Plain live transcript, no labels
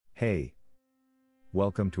Hey!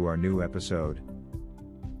 Welcome to our new episode.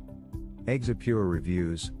 Exipure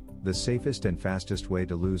Reviews, the safest and fastest way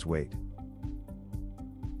to lose weight.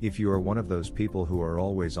 If you are one of those people who are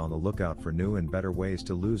always on the lookout for new and better ways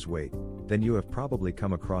to lose weight, then you have probably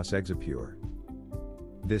come across Exipure.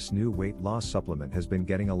 This new weight loss supplement has been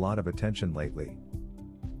getting a lot of attention lately.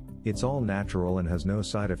 It's all natural and has no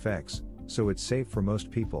side effects, so it's safe for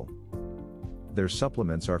most people. Their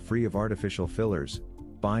supplements are free of artificial fillers,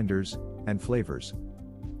 binders, and flavors.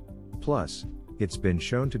 Plus, it's been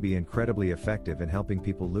shown to be incredibly effective in helping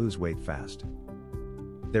people lose weight fast.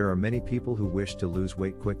 There are many people who wish to lose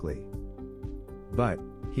weight quickly. But,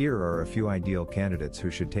 here are a few ideal candidates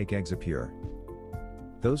who should take Exipure.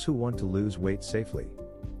 Those who want to lose weight safely.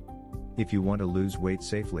 If you want to lose weight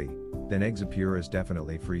safely, then Exipure is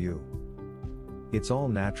definitely for you. It's all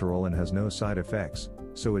natural and has no side effects,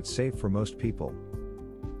 so it's safe for most people.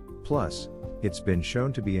 Plus, it's been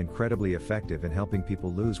shown to be incredibly effective in helping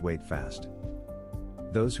people lose weight fast.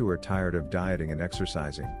 Those who are tired of dieting and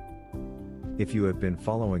exercising. If you have been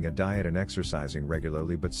following a diet and exercising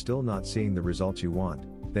regularly but still not seeing the results you want,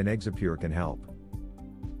 then Exipure can help.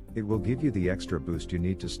 It will give you the extra boost you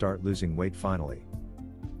need to start losing weight finally.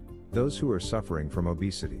 Those who are suffering from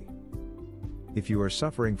obesity. If you are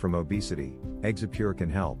suffering from obesity, Exipure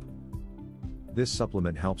can help. This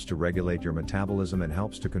supplement helps to regulate your metabolism and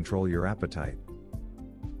helps to control your appetite.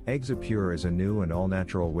 Exipure is a new and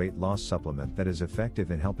all-natural weight loss supplement that is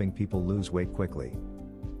effective in helping people lose weight quickly.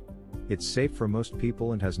 It's safe for most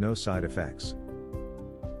people and has no side effects.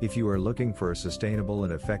 If you are looking for a sustainable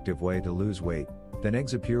and effective way to lose weight, then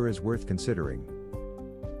Exipure is worth considering.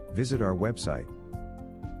 Visit our website,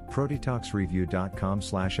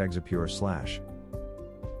 protitoxreview.com/exipure/.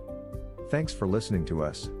 Thanks for listening to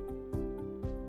us.